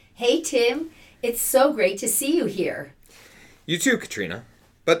Hey, Tim. It's so great to see you here. You too, Katrina.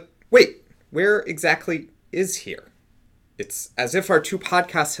 But wait, where exactly is here? It's as if our two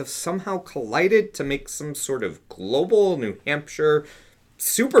podcasts have somehow collided to make some sort of global New Hampshire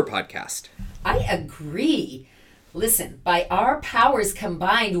super podcast. I agree. Listen, by our powers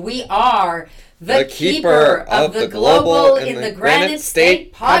combined, we are the keeper of the Global in the Granite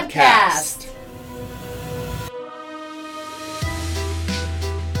State podcast.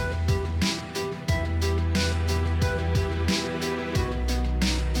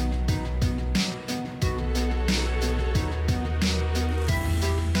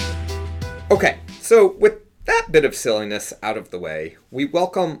 Okay, so with that bit of silliness out of the way, we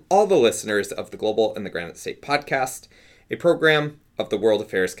welcome all the listeners of the Global in the Granite State podcast, a program of the World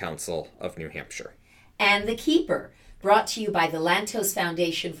Affairs Council of New Hampshire. And The Keeper, brought to you by the Lantos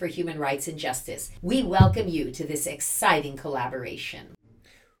Foundation for Human Rights and Justice. We welcome you to this exciting collaboration.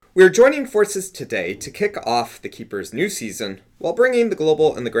 We're joining forces today to kick off The Keeper's new season while bringing the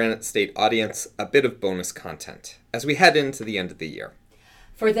Global in the Granite State audience a bit of bonus content as we head into the end of the year.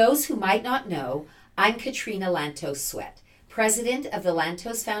 For those who might not know, I'm Katrina Lantos Sweat, president of the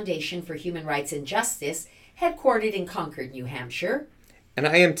Lantos Foundation for Human Rights and Justice, headquartered in Concord, New Hampshire. And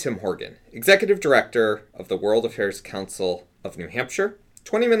I am Tim Horgan, executive director of the World Affairs Council of New Hampshire,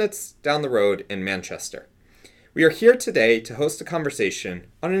 20 minutes down the road in Manchester. We are here today to host a conversation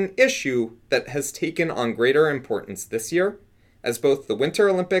on an issue that has taken on greater importance this year, as both the Winter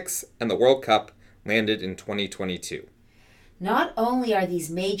Olympics and the World Cup landed in 2022. Not only are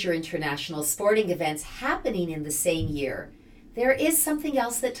these major international sporting events happening in the same year, there is something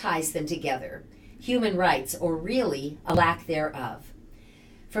else that ties them together: human rights, or really, a lack thereof.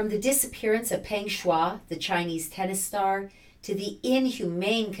 From the disappearance of Peng Shuai, the Chinese tennis star, to the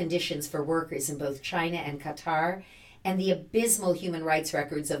inhumane conditions for workers in both China and Qatar, and the abysmal human rights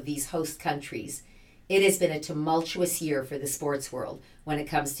records of these host countries, it has been a tumultuous year for the sports world when it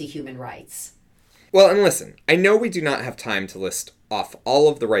comes to human rights. Well, and listen, I know we do not have time to list off all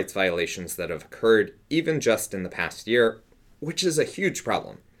of the rights violations that have occurred even just in the past year, which is a huge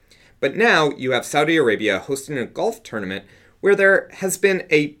problem. But now you have Saudi Arabia hosting a golf tournament where there has been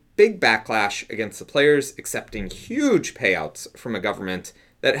a big backlash against the players accepting huge payouts from a government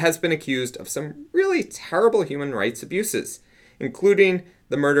that has been accused of some really terrible human rights abuses, including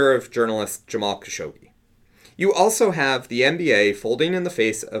the murder of journalist Jamal Khashoggi. You also have the NBA folding in the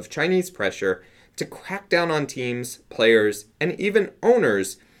face of Chinese pressure to crack down on teams, players, and even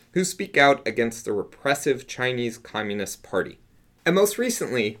owners who speak out against the repressive Chinese Communist Party. And most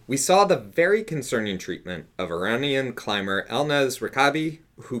recently, we saw the very concerning treatment of Iranian climber Elnaz Rikabi,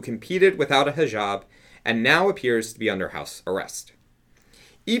 who competed without a hijab and now appears to be under house arrest.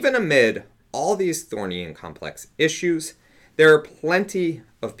 Even amid all these thorny and complex issues, there are plenty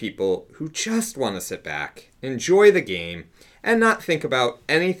of people who just want to sit back, enjoy the game, and not think about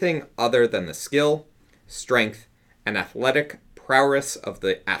anything other than the skill, strength, and athletic prowess of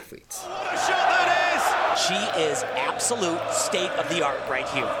the athletes. What a shot that is! She is absolute state-of-the-art right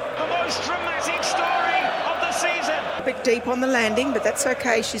here. The most dramatic story of the season. A bit deep on the landing, but that's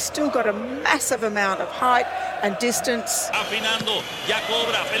okay. She's still got a massive amount of height and distance. Afinando, ya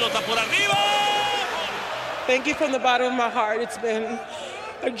cobra, pelota por arriba! Thank you from the bottom of my heart. It's been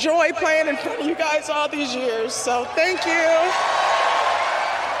a joy playing in front of you guys all these years, so thank you.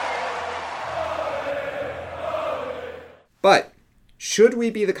 But should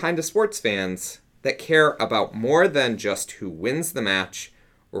we be the kind of sports fans that care about more than just who wins the match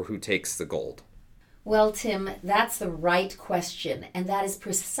or who takes the gold? Well, Tim, that's the right question, and that is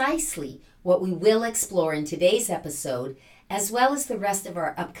precisely what we will explore in today's episode, as well as the rest of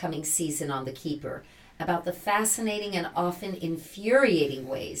our upcoming season on The Keeper, about the fascinating and often infuriating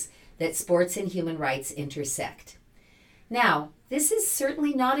ways that sports and human rights intersect. Now, this is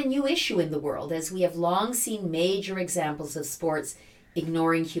certainly not a new issue in the world, as we have long seen major examples of sports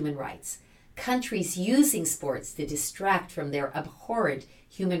ignoring human rights, countries using sports to distract from their abhorrent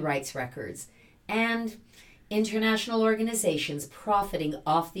human rights records, and international organizations profiting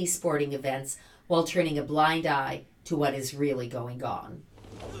off these sporting events while turning a blind eye to what is really going on.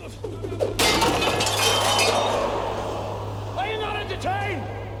 Are you not entertained?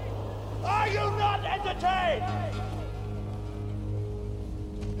 Are you not entertained?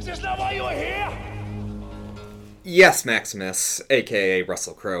 Is this not why you are here? Yes, Maximus, aka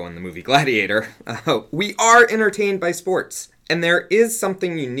Russell Crowe in the movie Gladiator, we are entertained by sports, and there is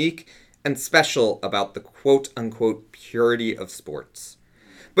something unique and special about the quote-unquote purity of sports.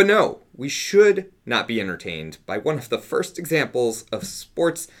 But no, we should not be entertained by one of the first examples of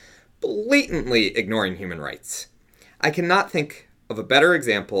sports blatantly ignoring human rights. I cannot think of a better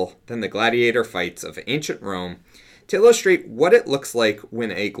example than the gladiator fights of ancient Rome to illustrate what it looks like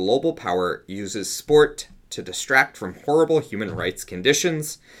when a global power uses sport to distract from horrible human rights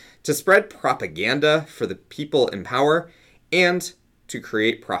conditions, to spread propaganda for the people in power, and to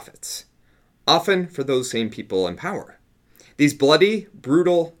create profits, often for those same people in power. These bloody,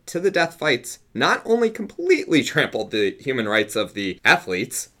 brutal, to-the-death fights not only completely trampled the human rights of the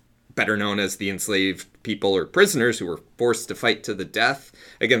athletes, better known as the enslaved people or prisoners who were forced to fight to the death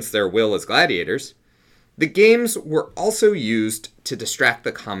against their will as gladiators, the games were also used to distract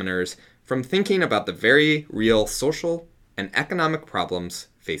the commoners from thinking about the very real social and economic problems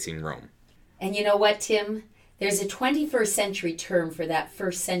facing Rome. And you know what, Tim? There's a 21st century term for that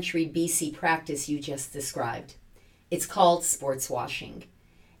 1st century BC practice you just described. It's called sports washing.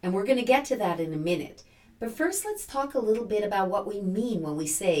 And we're going to get to that in a minute. But first, let's talk a little bit about what we mean when we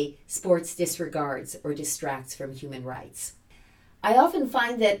say sports disregards or distracts from human rights. I often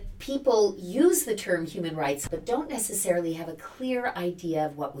find that people use the term human rights but don't necessarily have a clear idea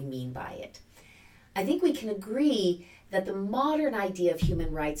of what we mean by it. I think we can agree that the modern idea of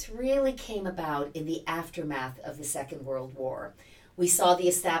human rights really came about in the aftermath of the Second World War. We saw the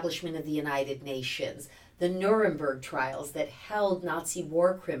establishment of the United Nations, the Nuremberg trials that held Nazi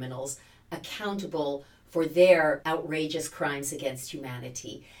war criminals accountable for their outrageous crimes against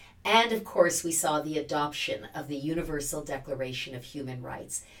humanity. And of course, we saw the adoption of the Universal Declaration of Human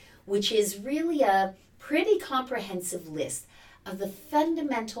Rights, which is really a pretty comprehensive list of the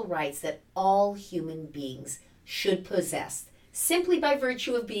fundamental rights that all human beings should possess, simply by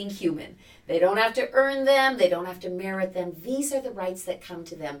virtue of being human. They don't have to earn them, they don't have to merit them. These are the rights that come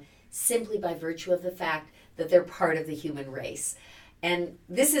to them simply by virtue of the fact that they're part of the human race. And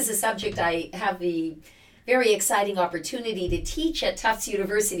this is a subject I have the very exciting opportunity to teach at Tufts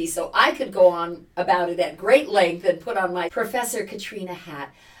University, so I could go on about it at great length and put on my Professor Katrina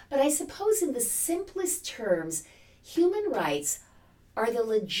hat. But I suppose in the simplest terms, human rights are the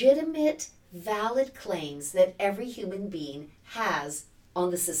legitimate, valid claims that every human being has on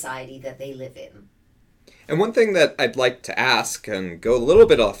the society that they live in. And one thing that I'd like to ask and go a little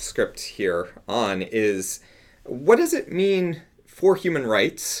bit off script here on is, what does it mean for human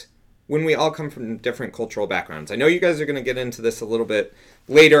rights when we all come from different cultural backgrounds? I know you guys are going to get into this a little bit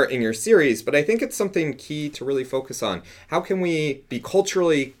later in your series, but I think it's something key to really focus on. How can we be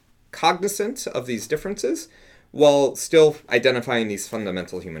culturally cognizant of these differences while still identifying these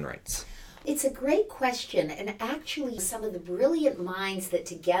fundamental human rights? It's a great question, and actually some of the brilliant minds that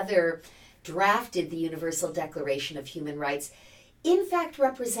together drafted the Universal Declaration of Human Rights in fact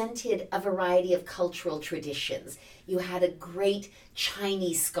represented a variety of cultural traditions. You had a great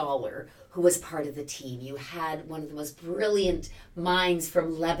Chinese scholar who was part of the team. You had one of the most brilliant minds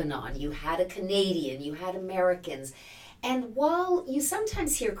from Lebanon. You had a Canadian. You had Americans. And while you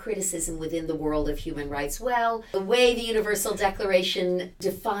sometimes hear criticism within the world of human rights, well, the way the Universal Declaration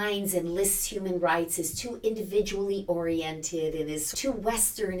defines and lists human rights is too individually oriented and is too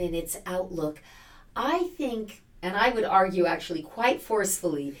Western in its outlook, I think, and I would argue actually quite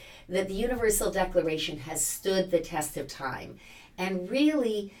forcefully, that the Universal Declaration has stood the test of time. And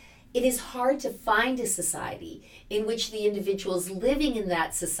really, it is hard to find a society in which the individuals living in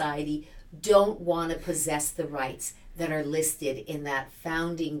that society don't want to possess the rights that are listed in that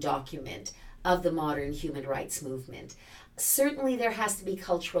founding document of the modern human rights movement. Certainly there has to be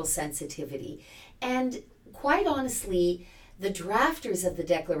cultural sensitivity. And quite honestly, the drafters of the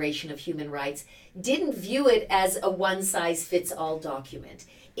Declaration of Human Rights didn't view it as a one-size-fits-all document.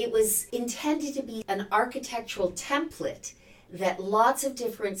 It was intended to be an architectural template that lots of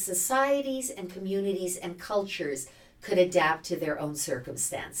different societies and communities and cultures could adapt to their own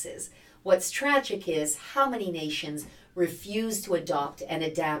circumstances. What's tragic is how many nations refuse to adopt and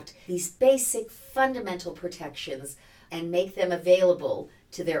adapt these basic fundamental protections and make them available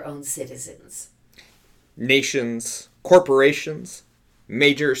to their own citizens. Nations, corporations,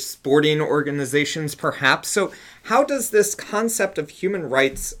 major sporting organizations perhaps. So how does this concept of human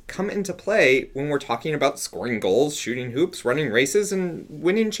rights come into play when we're talking about scoring goals, shooting hoops, running races, and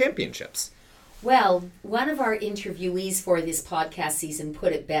winning championships? Well, one of our interviewees for this podcast season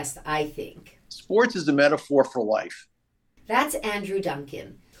put it best, I think. Sports is a metaphor for life. That's Andrew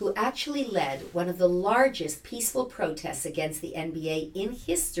Duncan, who actually led one of the largest peaceful protests against the NBA in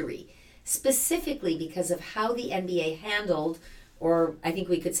history, specifically because of how the NBA handled, or I think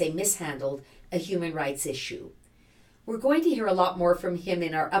we could say mishandled, a human rights issue. We're going to hear a lot more from him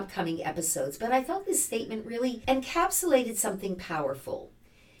in our upcoming episodes, but I thought this statement really encapsulated something powerful.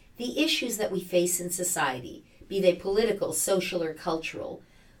 The issues that we face in society, be they political, social, or cultural,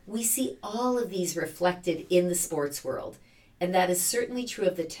 we see all of these reflected in the sports world. and that is certainly true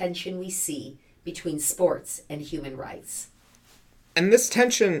of the tension we see between sports and human rights. And this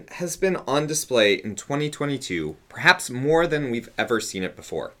tension has been on display in 2022, perhaps more than we've ever seen it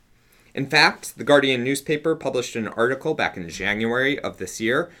before. In fact, The Guardian newspaper published an article back in January of this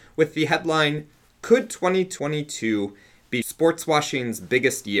year with the headline, "Could 2022 be sports washing's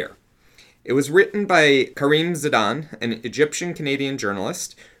biggest year?" It was written by Karim Zidan, an Egyptian-Canadian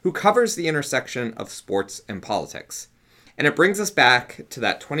journalist who covers the intersection of sports and politics. And it brings us back to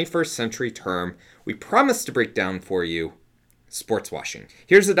that 21st century term we promised to break down for you, sports washing.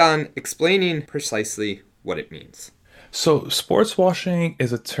 Here's Zidan explaining precisely what it means. So, sports washing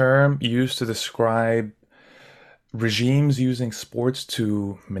is a term used to describe regimes using sports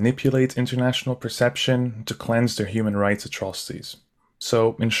to manipulate international perception to cleanse their human rights atrocities.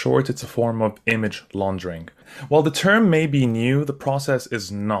 So, in short, it's a form of image laundering. While the term may be new, the process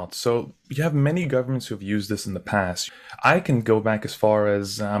is not. So, you have many governments who have used this in the past. I can go back as far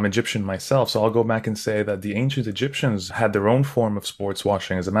as I'm Egyptian myself, so I'll go back and say that the ancient Egyptians had their own form of sports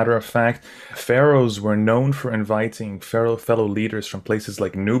washing. As a matter of fact, pharaohs were known for inviting fellow leaders from places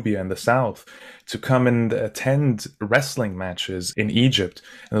like Nubia in the south to come and attend wrestling matches in Egypt.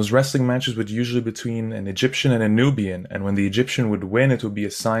 And those wrestling matches would usually be between an Egyptian and a Nubian. And when the Egyptian would win, it would be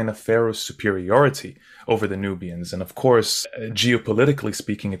a sign of Pharaoh's superiority over the Nubians. And of course, geopolitically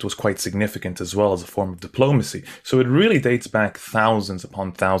speaking, it was quite significant as well as a form of diplomacy. So it really dates back thousands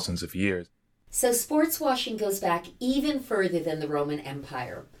upon thousands of years. So sports washing goes back even further than the Roman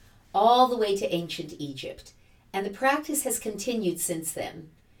Empire, all the way to ancient Egypt. And the practice has continued since then.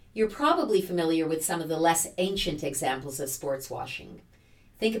 You're probably familiar with some of the less ancient examples of sports washing.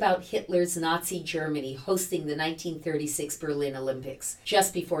 Think about Hitler's Nazi Germany hosting the 1936 Berlin Olympics,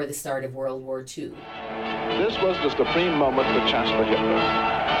 just before the start of World War II. This was the supreme moment for Chancellor Hitler.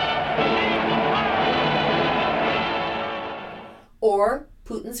 Or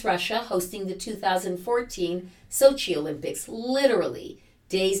Putin's Russia hosting the 2014 Sochi Olympics, literally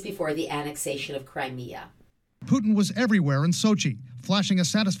days before the annexation of Crimea. Putin was everywhere in Sochi, flashing a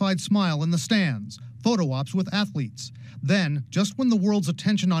satisfied smile in the stands, photo ops with athletes. Then, just when the world's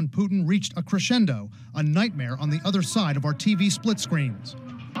attention on Putin reached a crescendo, a nightmare on the other side of our TV split screens.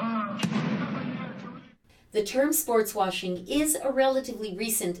 The term sports washing is a relatively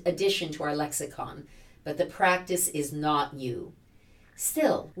recent addition to our lexicon, but the practice is not new.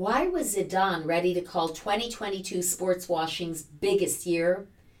 Still, why was Zidan ready to call 2022 sports washing's biggest year?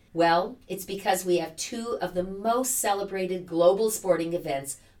 Well, it's because we have two of the most celebrated global sporting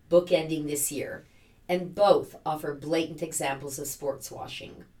events bookending this year, and both offer blatant examples of sports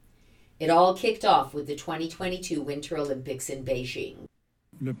washing. It all kicked off with the 2022 Winter Olympics in Beijing.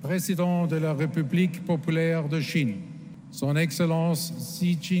 Le président de la République populaire de Chine, Son Excellence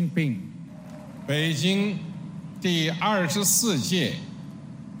Xi Jinping. 北京第24届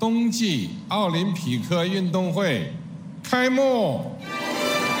冬季奥林匹克运动会开幕。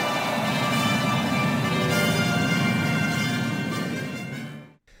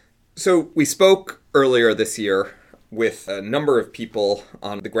So we spoke earlier this year with a number of people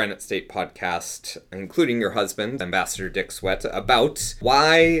on the Granite State podcast, including your husband, Ambassador Dick Sweat, about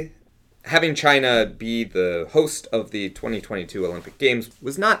why having China be the host of the 2022 Olympic Games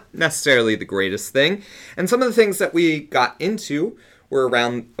was not necessarily the greatest thing. And some of the things that we got into were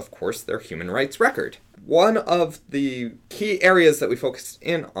around, of course, their human rights record. One of the key areas that we focused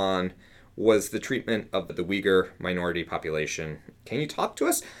in on was the treatment of the Uyghur minority population. Can you talk to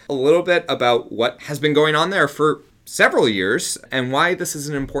us a little bit about what has been going on there for several years and why this is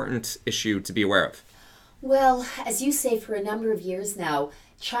an important issue to be aware of? Well, as you say, for a number of years now,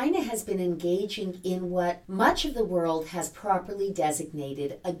 China has been engaging in what much of the world has properly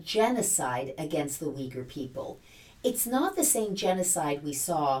designated a genocide against the Uyghur people. It's not the same genocide we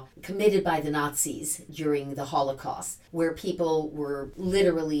saw committed by the Nazis during the Holocaust, where people were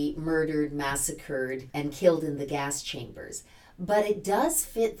literally murdered, massacred, and killed in the gas chambers. But it does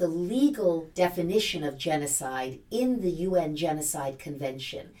fit the legal definition of genocide in the UN Genocide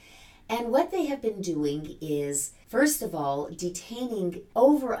Convention. And what they have been doing is, first of all, detaining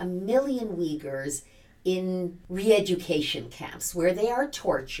over 1 million Uyghurs in re-education camps where they are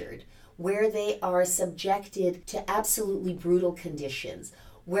tortured, where they are subjected to absolutely brutal conditions,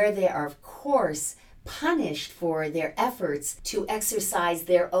 where they are, of course, punished for their efforts to exercise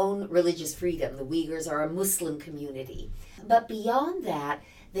their own religious freedom. The Uyghurs are a Muslim community. But beyond that,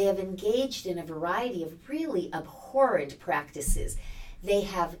 they have engaged in a variety of really abhorrent practices. They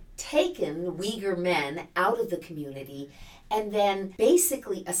have taken Uyghur men out of the community and then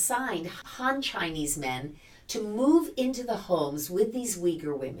basically assigned Han Chinese men to move into the homes with these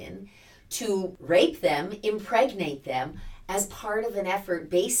Uyghur women, to rape them, impregnate them, as part of an effort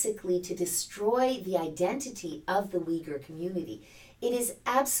basically to destroy the identity of the Uyghur community. It is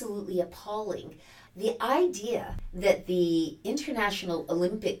absolutely appalling. The idea that the International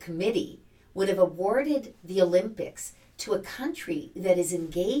Olympic Committee would have awarded the Olympics to a country that is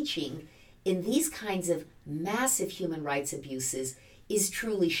engaging in these kinds of massive human rights abuses is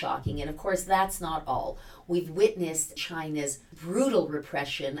truly shocking. And of course, that's not all. We've witnessed China's brutal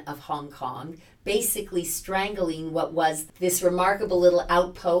repression of Hong Kong, basically strangling what was this remarkable little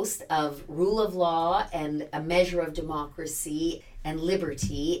outpost of rule of law and a measure of democracy and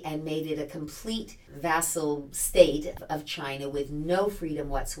liberty, and made it a complete vassal state of China with no freedom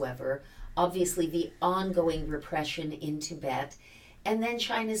whatsoever. Obviously, the ongoing repression in Tibet, and then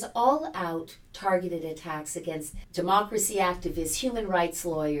China's all-out targeted attacks against democracy activists, human rights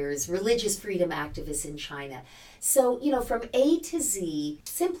lawyers, religious freedom activists in China. So, from A to Z,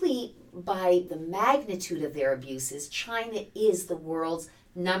 simply by the magnitude of their abuses, China is the world's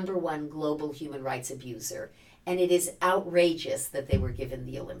 #1 global human rights abuser. And it is outrageous that they were given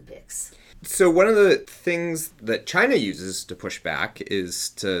the Olympics. So one of the things that China uses to push back is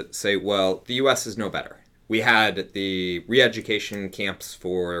to say, well, the U.S. is no better. We had the re-education camps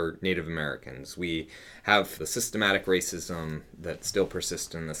for Native Americans. We have the systematic racism that still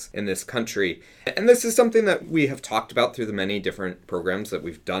persists in this country. And this is something that we have talked about through the many different programs that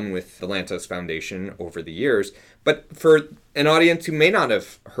we've done with the Lantos Foundation over the years. But for an audience who may not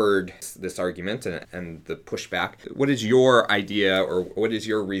have heard this argument and the pushback, what is your idea or what is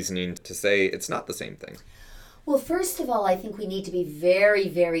your reasoning to say it's not the same thing? Well, first of all, I think we need to be very,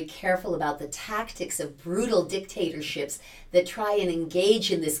 very careful about the tactics of brutal dictatorships that try and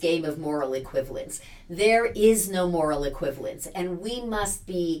engage in this game of moral equivalence. There is no moral equivalence, and we must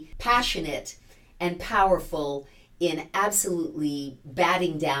be passionate and powerful in absolutely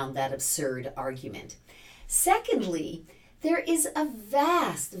batting down that absurd argument. Secondly, there is a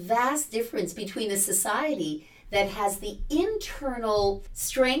vast, vast difference between a society that has the internal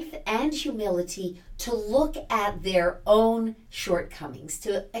strength and humility to look at their own shortcomings,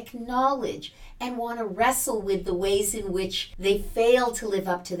 to acknowledge and want to wrestle with the ways in which they fail to live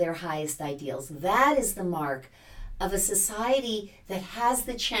up to their highest ideals. That is the mark of a society that has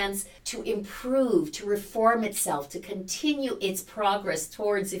the chance to improve, to reform itself, to continue its progress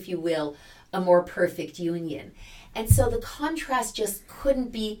towards, if you will, a more perfect union. And so the contrast just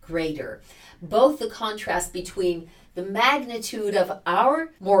couldn't be greater. Both the contrast between the magnitude of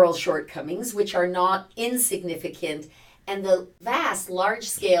our moral shortcomings, which are not insignificant, and the vast,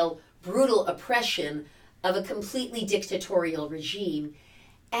 large-scale, brutal oppression of a completely dictatorial regime,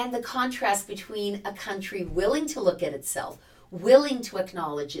 and the contrast between a country willing to look at itself, willing to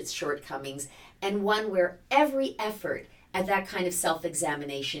acknowledge its shortcomings, and one where every effort at that kind of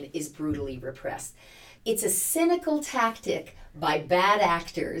self-examination is brutally repressed. It's a cynical tactic by bad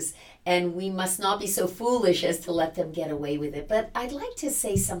actors, and we must not be so foolish as to let them get away with it. But I'd like to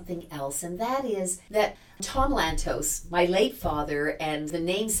say something else, and that is that Tom Lantos, my late father and the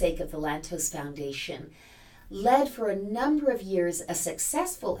namesake of the Lantos Foundation, led for a number of years a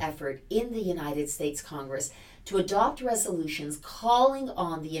successful effort in the United States Congress to adopt resolutions calling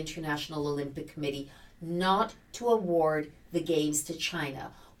on the International Olympic Committee not to award the Games to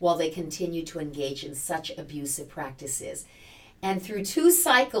China while they continue to engage in such abusive practices. And through 2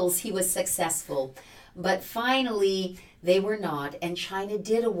 cycles, he was successful. But finally, they were not, and China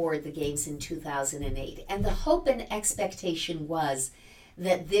did award the Games in 2008. And the hope and expectation was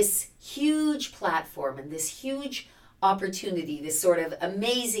that this huge platform and this huge opportunity, this sort of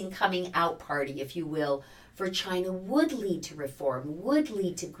amazing coming out party, if you will, for China would lead to reform, would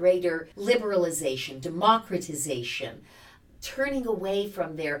lead to greater liberalization, democratization, turning away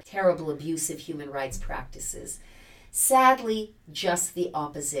from their terrible abusive human rights practices. Sadly, just the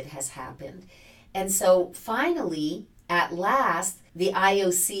opposite has happened. And so finally, at last, the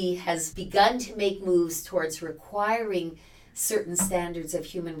IOC has begun to make moves towards requiring certain standards of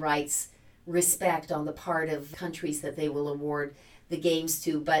human rights respect on the part of countries that they will award the Games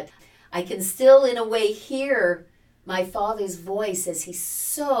to. But I can still, in a way, hear my father's voice as he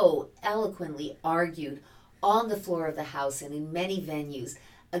so eloquently argued on the floor of the House and in many venues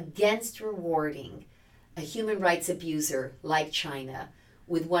against rewarding a human rights abuser like China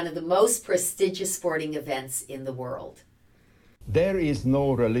with one of the most prestigious sporting events in the world. There is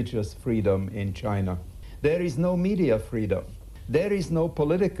no religious freedom in China. There is no media freedom. There is no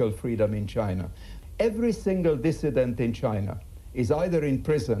political freedom in China. Every single dissident in China is either in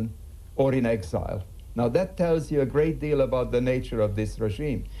prison or in exile. Now that tells you a great deal about the nature of this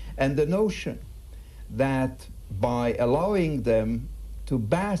regime. And the notion that by allowing them to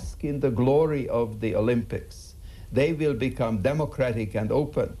bask in the glory of the Olympics, they will become democratic and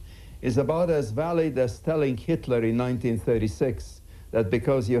open, is about as valid as telling Hitler in 1936 that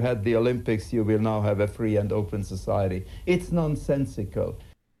because you had the Olympics, you will now have a free and open society. It's nonsensical.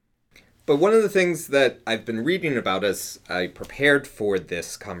 But one of the things that I've been reading about as I prepared for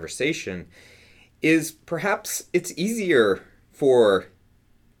this conversation is perhaps it's easier for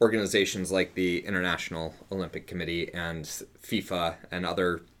organizations like the International Olympic Committee and FIFA and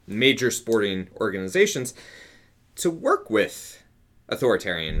other major sporting organizations to work with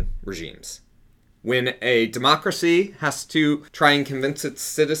authoritarian regimes. When a democracy has to try and convince its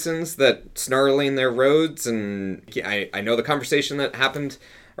citizens that snarling their roads, and I know the conversation that happened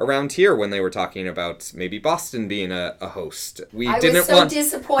around here when they were talking about maybe Boston being a host. I was so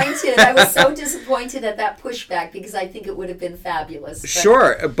disappointed. I was so disappointed at that pushback because I think it would have been fabulous.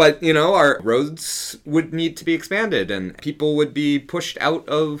 Sure, but our roads would need to be expanded and people would be pushed out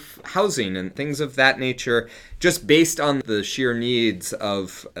of housing and things of that nature just based on the sheer needs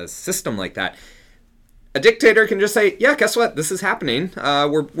of a system like that. A dictator can just say, yeah, guess what? This is happening.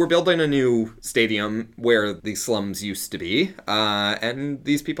 We're building a new stadium where the slums used to be, and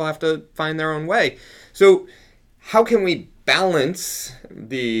these people have to find their own way. So how can we balance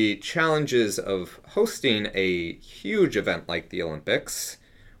the challenges of hosting a huge event like the Olympics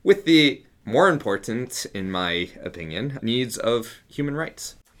with the more important, in my opinion, needs of human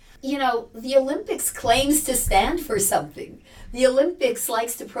rights? The Olympics claims to stand for something. The Olympics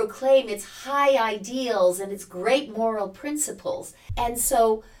likes to proclaim its high ideals and its great moral principles. And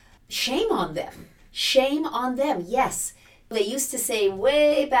so, shame on them. Shame on them, yes. They used to say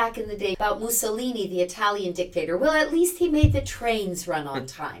way back in the day about Mussolini, the Italian dictator, well, at least he made the trains run on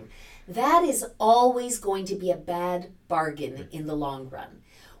time. That is always going to be a bad bargain in the long run.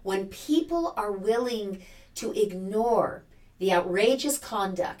 When people are willing to ignore the outrageous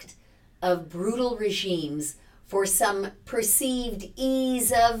conduct of brutal regimes for some perceived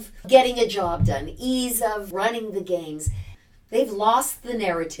ease of getting a job done, ease of running the games, they've lost the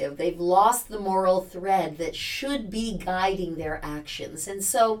narrative, they've lost the moral thread that should be guiding their actions. And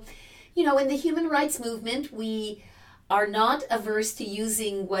so, in the human rights movement, we are not averse to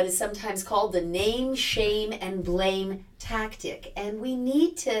using what is sometimes called the name, shame, and blame tactic. And we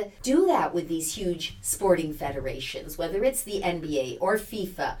need to do that with these huge sporting federations, whether it's the NBA or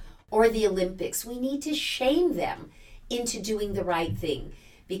FIFA or the Olympics. We need to shame them into doing the right thing.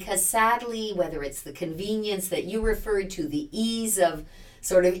 Because sadly, whether it's the convenience that you referred to, the ease of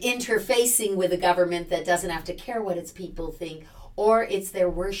sort of interfacing with a government that doesn't have to care what its people think, or it's their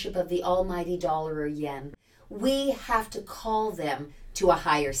worship of the almighty dollar or yen, we have to call them to a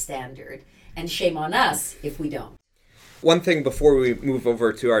higher standard. And shame on us if we don't. One thing before we move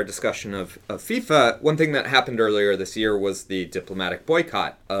over to our discussion of FIFA, one thing that happened earlier this year was the diplomatic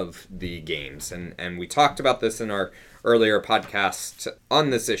boycott of the games. And we talked about this in our earlier podcast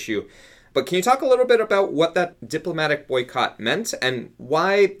on this issue. But can you talk a little bit about what that diplomatic boycott meant and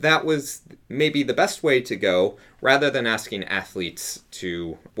why that was maybe the best way to go rather than asking athletes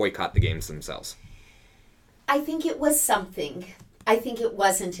to boycott the games themselves? I think it was something. I think it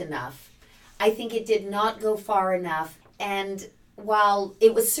wasn't enough. I think it did not go far enough. And while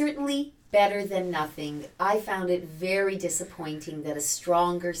it was certainly better than nothing, I found it very disappointing that a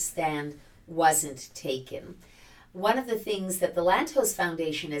stronger stand wasn't taken. One of the things that the Lantos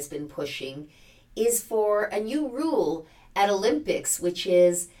Foundation has been pushing is for a new rule at Olympics, which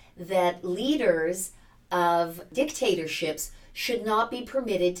is that leaders of dictatorships should not be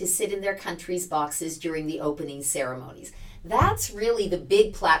permitted to sit in their country's boxes during the opening ceremonies. That's really the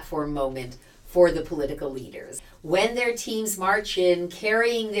big platform moment for the political leaders. When their teams march in,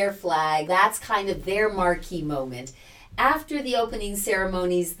 carrying their flag, that's kind of their marquee moment. After the opening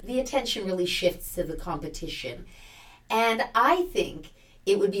ceremonies, the attention really shifts to the competition. And I think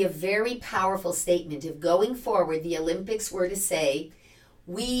it would be a very powerful statement if going forward the Olympics were to say,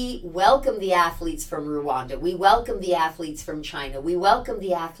 we welcome the athletes from Rwanda, we welcome the athletes from China, we welcome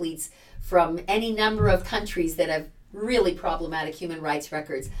the athletes from any number of countries that have really problematic human rights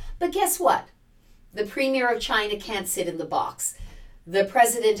records. But guess what? The premier of China can't sit in the box. The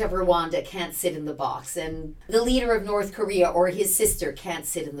president of Rwanda can't sit in the box. And the leader of North Korea or his sister can't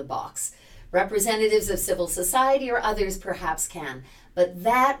sit in the box. Representatives of civil society or others perhaps can. But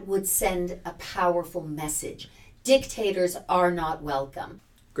that would send a powerful message. Dictators are not welcome.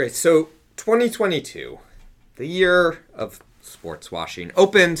 Great. So 2022, the year of sports washing,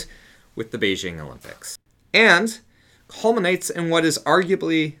 opened with the Beijing Olympics. And culminates in what is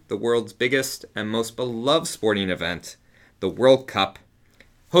arguably the world's biggest and most beloved sporting event, the World Cup,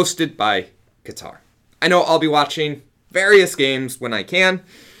 hosted by Qatar. I know I'll be watching various games when I can,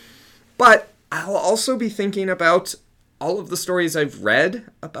 but I'll also be thinking about all of the stories I've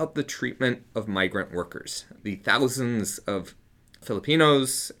read about the treatment of migrant workers, the thousands of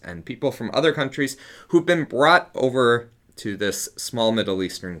Filipinos and people from other countries who've been brought over to this small Middle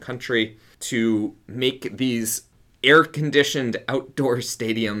Eastern country to make these air-conditioned outdoor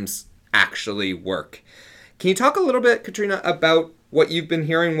stadiums actually work. Can you talk a little bit, Katrina, about what you've been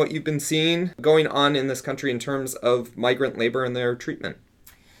hearing, what you've been seeing going on in this country in terms of migrant labor and their treatment?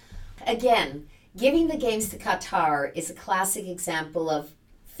 Again, giving the games to Qatar is a classic example of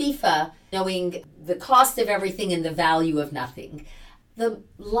FIFA knowing the cost of everything and the value of nothing. The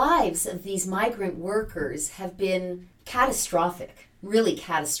lives of these migrant workers have been catastrophic, really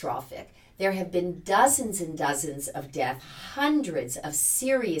catastrophic. There have been dozens and dozens of deaths, hundreds of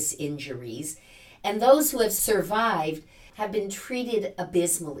serious injuries, and those who have survived have been treated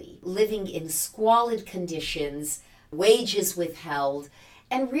abysmally, living in squalid conditions, wages withheld,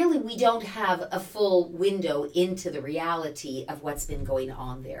 and really we don't have a full window into the reality of what's been going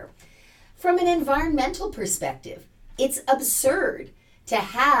on there. From an environmental perspective, it's absurd to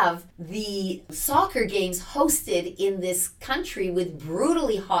have the soccer games hosted in this country with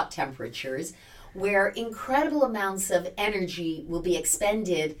brutally hot temperatures where incredible amounts of energy will be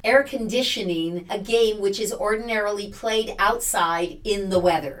expended air conditioning a game which is ordinarily played outside in the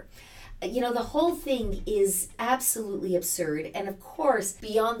weather. You know, the whole thing is absolutely absurd. And of course,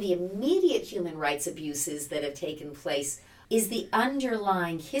 beyond the immediate human rights abuses that have taken place is the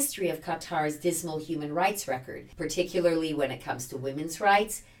underlying history of Qatar's dismal human rights record, particularly when it comes to women's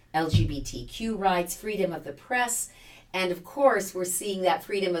rights, LGBTQ rights, freedom of the press. And of course, we're seeing that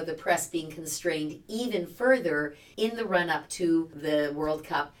freedom of the press being constrained even further in the run-up to the World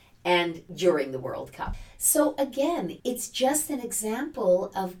Cup and during the World Cup. So again, it's just an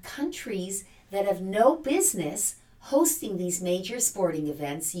example of countries that have no business hosting these major sporting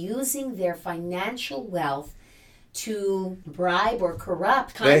events, using their financial wealth to bribe or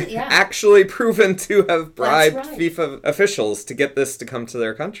corrupt. Actually proven to have bribed FIFA officials to get this to come to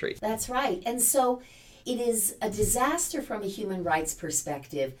their country. That's right. And so it is a disaster from a human rights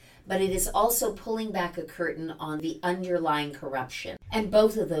perspective, but it is also pulling back a curtain on the underlying corruption. And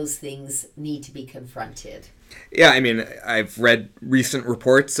both of those things need to be confronted. Yeah, I mean, I've read recent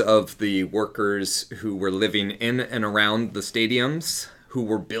reports of the workers who were living in and around the stadiums, who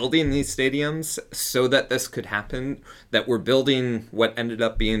were building these stadiums so that this could happen, that were building what ended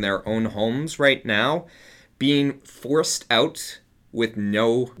up being their own homes right now, being forced out with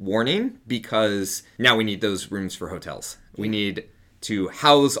no warning because now we need those rooms for hotels. We need to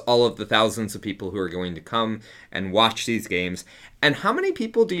house all of the thousands of people who are going to come and watch these games. And how many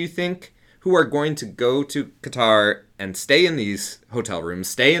people do you think who are going to go to Qatar and stay in these hotel rooms,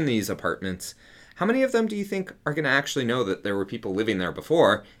 stay in these apartments, how many of them do you think are going to actually know that there were people living there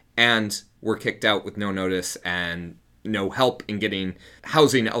before and were kicked out with no notice and no help in getting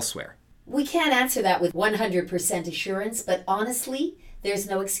housing elsewhere? We can't answer that with 100% assurance, but honestly, there's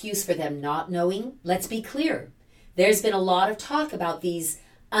no excuse for them not knowing. Let's be clear. There's been a lot of talk about these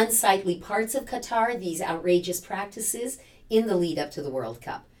unsightly parts of Qatar, these outrageous practices in the lead up to the World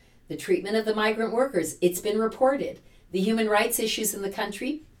Cup. The treatment of the migrant workers, it's been reported. The human rights issues in the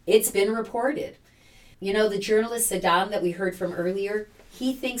country, it's been reported. You know, the journalist Saddam that we heard from earlier,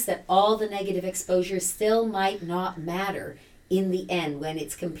 he thinks that all the negative exposure still might not matter in the end when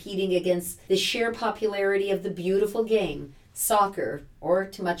it's competing against the sheer popularity of the beautiful game, soccer, or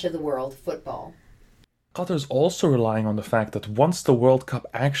to much of the world, football. Qatar is also relying on the fact that once the World Cup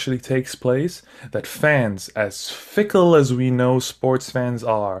actually takes place, that fans, as fickle as we know sports fans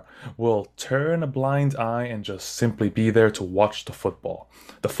are, will turn a blind eye and just simply be there to watch the football.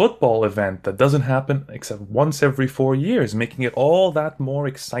 The football event that doesn't happen except once every 4 years, making it all that more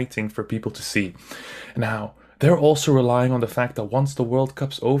exciting for people to see. Now, they're also relying on the fact that once the World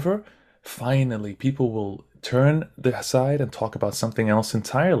Cup's over, finally people will turn aside and talk about something else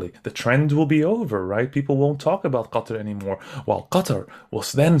entirely. The trend will be over, right? People won't talk about Qatar anymore, while Qatar will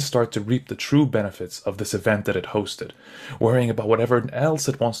then start to reap the true benefits of this event that it hosted, worrying about whatever else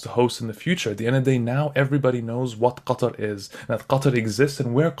it wants to host in the future. At the end of the day, now everybody knows what Qatar is, that Qatar exists,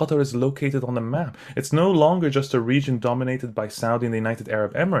 and where Qatar is located on the map. It's no longer just a region dominated by Saudi and the United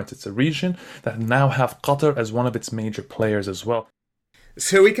Arab Emirates. It's a region that now have Qatar as one of its major players as well.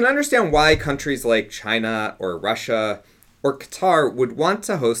 So we can understand why countries like China or Russia or Qatar would want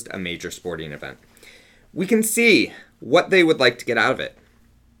to host a major sporting event. We can see what they would like to get out of it.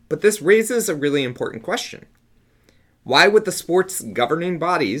 But this raises a really important question. Why would the sports governing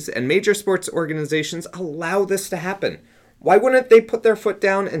bodies and major sports organizations allow this to happen? Why wouldn't they put their foot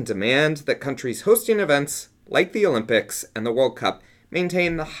down and demand that countries hosting events like the Olympics and the World Cup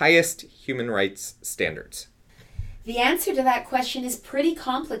maintain the highest human rights standards? The answer to that question is pretty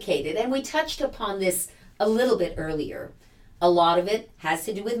complicated, and we touched upon this a little bit earlier. A lot of it has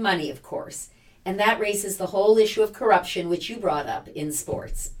to do with money, of course, and that raises the whole issue of corruption, which you brought up in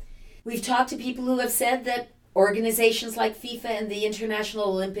sports. We've talked to people who have said that organizations like FIFA and the International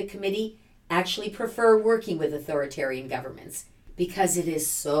Olympic Committee actually prefer working with authoritarian governments because it is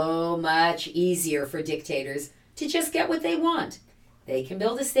so much easier for dictators to just get what they want. They can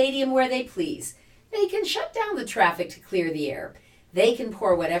build a stadium where they please. They can shut down the traffic to clear the air. They can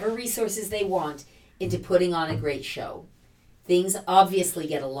pour whatever resources they want into putting on a great show. Things obviously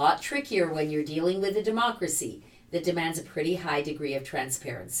get a lot trickier when you're dealing with a democracy that demands a pretty high degree of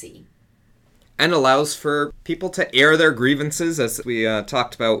transparency. And allows for people to air their grievances, as we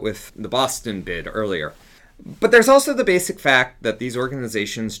talked about with the Boston bid earlier. But there's also the basic fact that these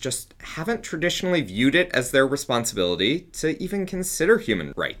organizations just haven't traditionally viewed it as their responsibility to even consider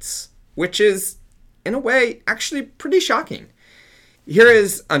human rights, which is, in a way, actually pretty shocking. Here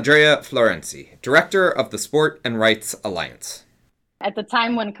is Andrea Florenzi, director of the Sport and Rights Alliance. At the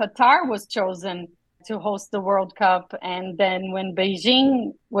time when Qatar was chosen to host the World Cup, and then when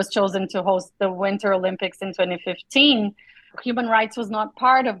Beijing was chosen to host the Winter Olympics in 2015, human rights was not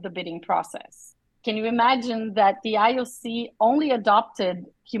part of the bidding process. Can you imagine that the IOC only adopted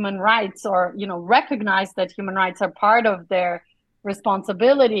human rights or, recognized that human rights are part of their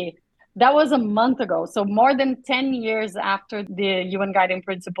responsibility? That was a month ago. So more than 10 years after the UN Guiding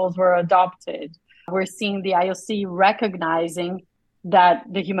Principles were adopted, we're seeing the IOC recognizing that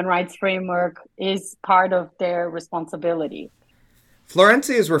the human rights framework is part of their responsibility.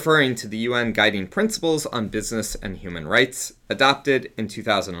 Florenzi is referring to the UN Guiding Principles on Business and Human Rights, adopted in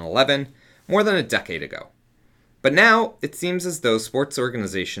 2011, more than a decade ago. But now it seems as though sports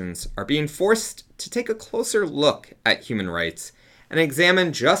organizations are being forced to take a closer look at human rights and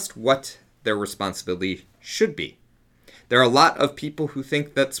examine just what their responsibility should be. There are a lot of people who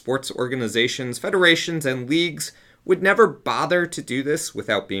think that sports organizations, federations, and leagues would never bother to do this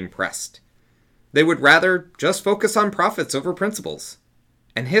without being pressed. They would rather just focus on profits over principles.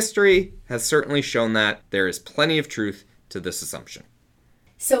 And history has certainly shown that there is plenty of truth to this assumption.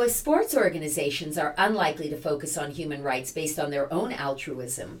 So if sports organizations are unlikely to focus on human rights based on their own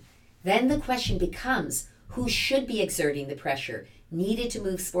altruism, then the question becomes who should be exerting the pressure needed to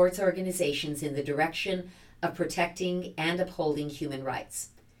move sports organizations in the direction of protecting and upholding human rights.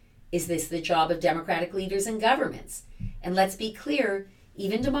 Is this the job of democratic leaders and governments? And let's be clear,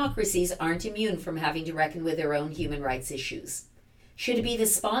 even democracies aren't immune from having to reckon with their own human rights issues. Should it be the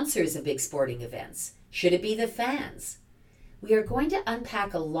sponsors of big sporting events? Should it be the fans? We are going to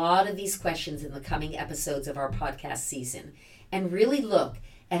unpack a lot of these questions in the coming episodes of our podcast season and really look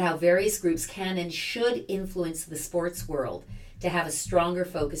at how various groups can and should influence the sports world to have a stronger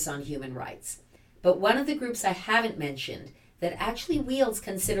focus on human rights. But one of the groups I haven't mentioned that actually wields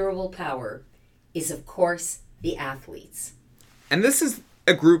considerable power is, of course, the athletes. And this is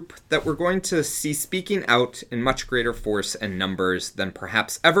a group that we're going to see speaking out in much greater force and numbers than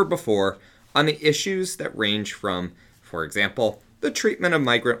perhaps ever before on the issues that range from, for example, the treatment of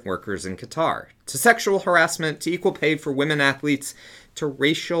migrant workers in Qatar, to sexual harassment, to equal pay for women athletes, to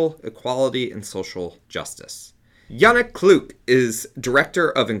racial equality and social justice. Yannick Kluk is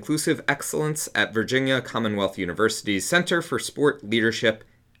Director of Inclusive Excellence at Virginia Commonwealth University's Center for Sport Leadership,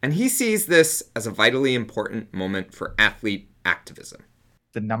 and he sees this as a vitally important moment for athlete activism.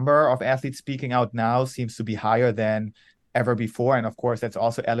 The number of athletes speaking out now seems to be higher than ever before. And of course, that's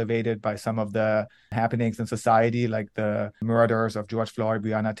also elevated by some of the happenings in society, like the murders of George Floyd,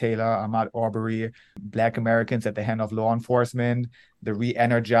 Breonna Taylor, Ahmaud Arbery, Black Americans at the hand of law enforcement, the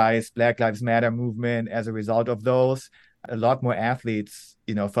re-energized Black Lives Matter movement as a result of those. A lot more athletes,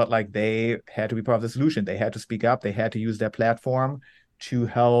 felt like they had to be part of the solution. They had to speak up. They had to use their platform to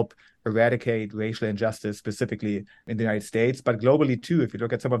help eradicate racial injustice, specifically in the United States, but globally too. If you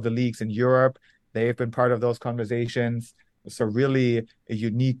look at some of the leagues in Europe, they've been part of those conversations. So really a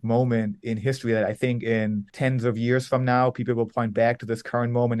unique moment in history that I think in tens of years from now, people will point back to this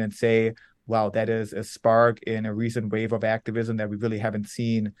current moment and say, wow, that is a spark in a recent wave of activism that we really haven't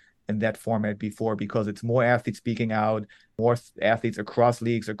seen in that format before, because it's more athletes speaking out, more athletes across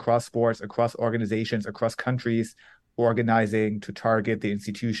leagues, across sports, across organizations, across countries, organizing to target the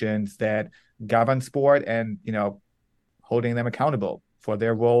institutions that govern sport and, holding them accountable for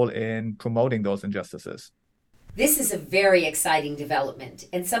their role in promoting those injustices. This is a very exciting development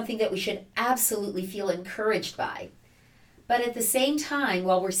and something that we should absolutely feel encouraged by. But at the same time,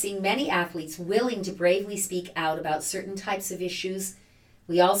 while we're seeing many athletes willing to bravely speak out about certain types of issues,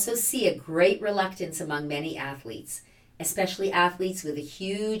 we also see a great reluctance among many athletes, especially athletes with a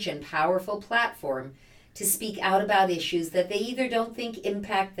huge and powerful platform, to speak out about issues that they either don't think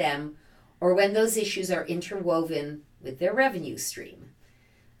impact them or when those issues are interwoven with their revenue stream.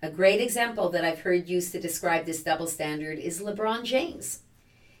 A great example that I've heard used to describe this double standard is LeBron James.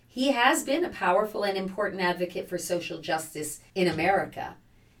 He has been a powerful and important advocate for social justice in America,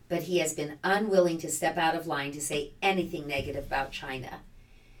 but he has been unwilling to step out of line to say anything negative about China.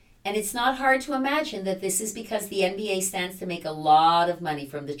 And it's not hard to imagine that this is because the NBA stands to make a lot of money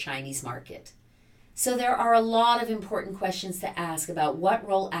from the Chinese market. So there are a lot of important questions to ask about what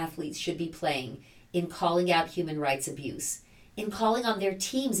role athletes should be playing in calling out human rights abuse, in calling on their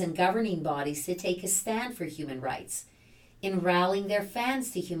teams and governing bodies to take a stand for human rights, in rallying their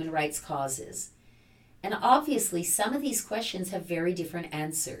fans to human rights causes. And obviously, some of these questions have very different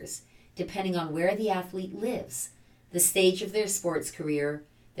answers, depending on where the athlete lives, the stage of their sports career,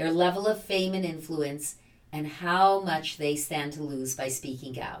 their level of fame and influence, and how much they stand to lose by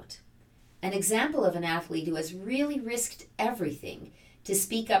speaking out. An example of an athlete who has really risked everything to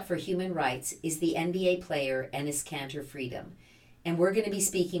speak up for human rights is the NBA player Enes Kanter Freedom, and we're going to be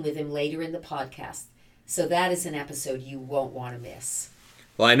speaking with him later in the podcast, so that is an episode you won't want to miss.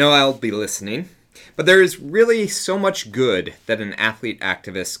 Well, I know I'll be listening, but there is really so much good that an athlete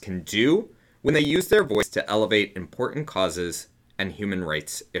activist can do when they use their voice to elevate important causes and human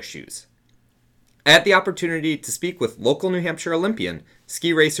rights issues. I had the opportunity to speak with local New Hampshire Olympian,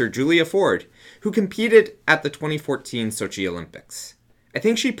 ski racer Julia Ford, who competed at the 2014 Sochi Olympics. I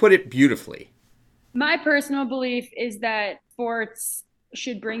think she put it beautifully. My personal belief is that sports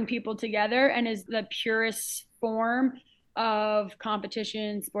should bring people together and is the purest form of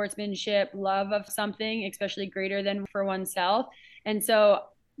competition, sportsmanship, love of something, especially greater than for oneself. And so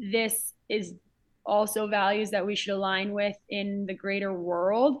this is also values that we should align with in the greater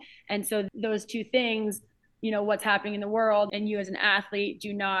world. And so those two things, what's happening in the world and you as an athlete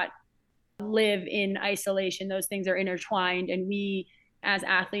do not live in isolation. Those things are intertwined, and we as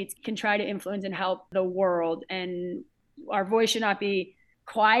athletes can try to influence and help the world. And our voice should not be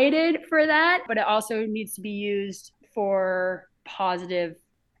quieted for that, but it also needs to be used for positive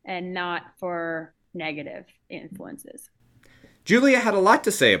and not for negative influences. Julia had a lot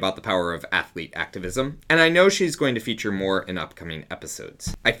to say about the power of athlete activism, and I know she's going to feature more in upcoming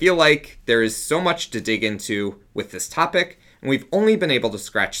episodes. I feel like there is so much to dig into with this topic, and we've only been able to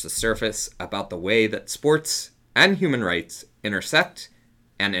scratch the surface about the way that sports and human rights intersect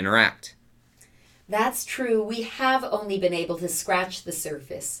and interact. That's true. We have only been able to scratch the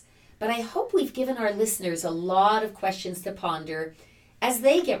surface, but I hope we've given our listeners a lot of questions to ponder as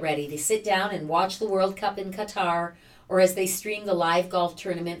they get ready to sit down and watch the World Cup in Qatar, or as they stream the live golf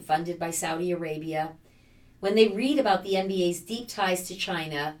tournament funded by Saudi Arabia, when they read about the NBA's deep ties to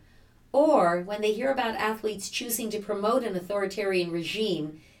China, or when they hear about athletes choosing to promote an authoritarian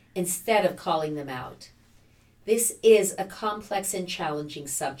regime instead of calling them out. This is a complex and challenging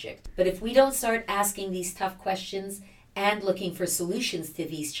subject, but if we don't start asking these tough questions and looking for solutions to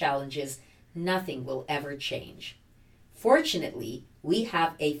these challenges, nothing will ever change. Fortunately, we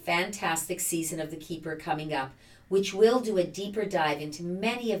have a fantastic season of The Keeper coming up, which will do a deeper dive into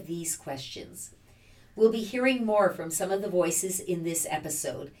many of these questions. We'll be hearing more from some of the voices in this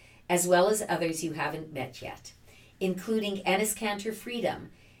episode, as well as others you haven't met yet, including Enes Kanter Freedom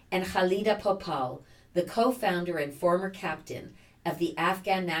and Khalida Popal, the co-founder and former captain of the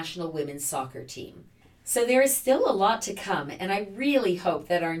Afghan national women's soccer team. So there is still a lot to come, and I really hope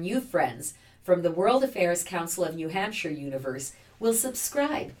that our new friends from the World Affairs Council of New Hampshire universe will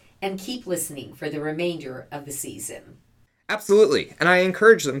subscribe and keep listening for the remainder of the season. Absolutely, and I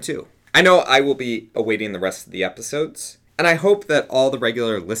encourage them to. I know I will be awaiting the rest of the episodes, and I hope that all the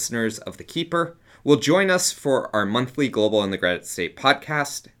regular listeners of The Keeper will join us for our monthly Global in the Granite State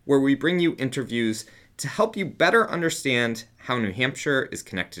podcast, where we bring you interviews to help you better understand how New Hampshire is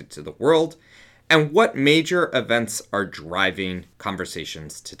connected to the world and what major events are driving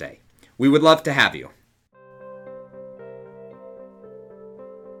conversations today. We would love to have you.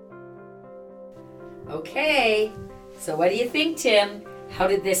 Okay, so what do you think, Tim? How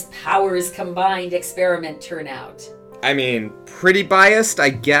did this powers combined experiment turn out? I mean, pretty biased, I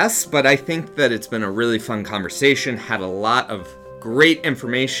guess, but I think that it's been a really fun conversation, had a lot of great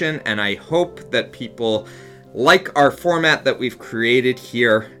information, and I hope that people like our format that we've created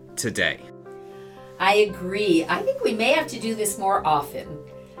here today. I agree. I think we may have to do this more often.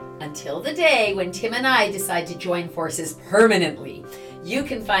 Until the day when Tim and I decide to join forces permanently. You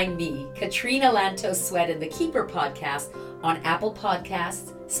can find me, Katrina Lantos Sweat, in the Keeper podcast on Apple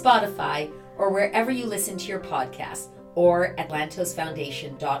Podcasts, Spotify, or wherever you listen to your podcast, or at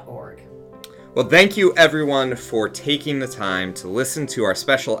lantosfoundation.org. Well, thank you everyone for taking the time to listen to our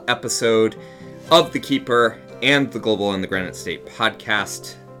special episode of The Keeper and the Global in the Granite State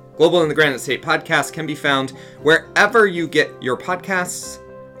podcast. Global in the Granite State podcast can be found wherever you get your podcasts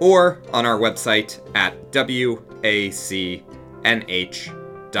or on our website at wacnh.org.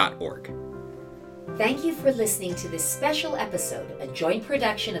 Thank you for listening to this special episode, a joint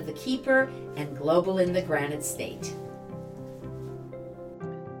production of The Keeper and Global in the Granite State.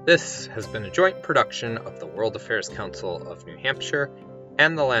 This has been a joint production of the World Affairs Council of New Hampshire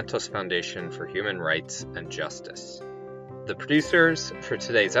and the Lantos Foundation for Human Rights and Justice. The producers for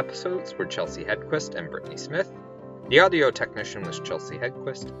today's episodes were Chelsea Hedquist and Brittany Smith. The audio technician was Chelsea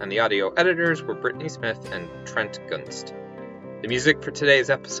Hedquist, and the audio editors were Brittany Smith and Trent Gunst. The music for today's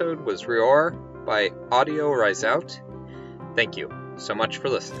episode was Rior by Audio Rise Out. Thank you so much for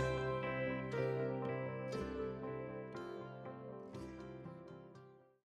listening.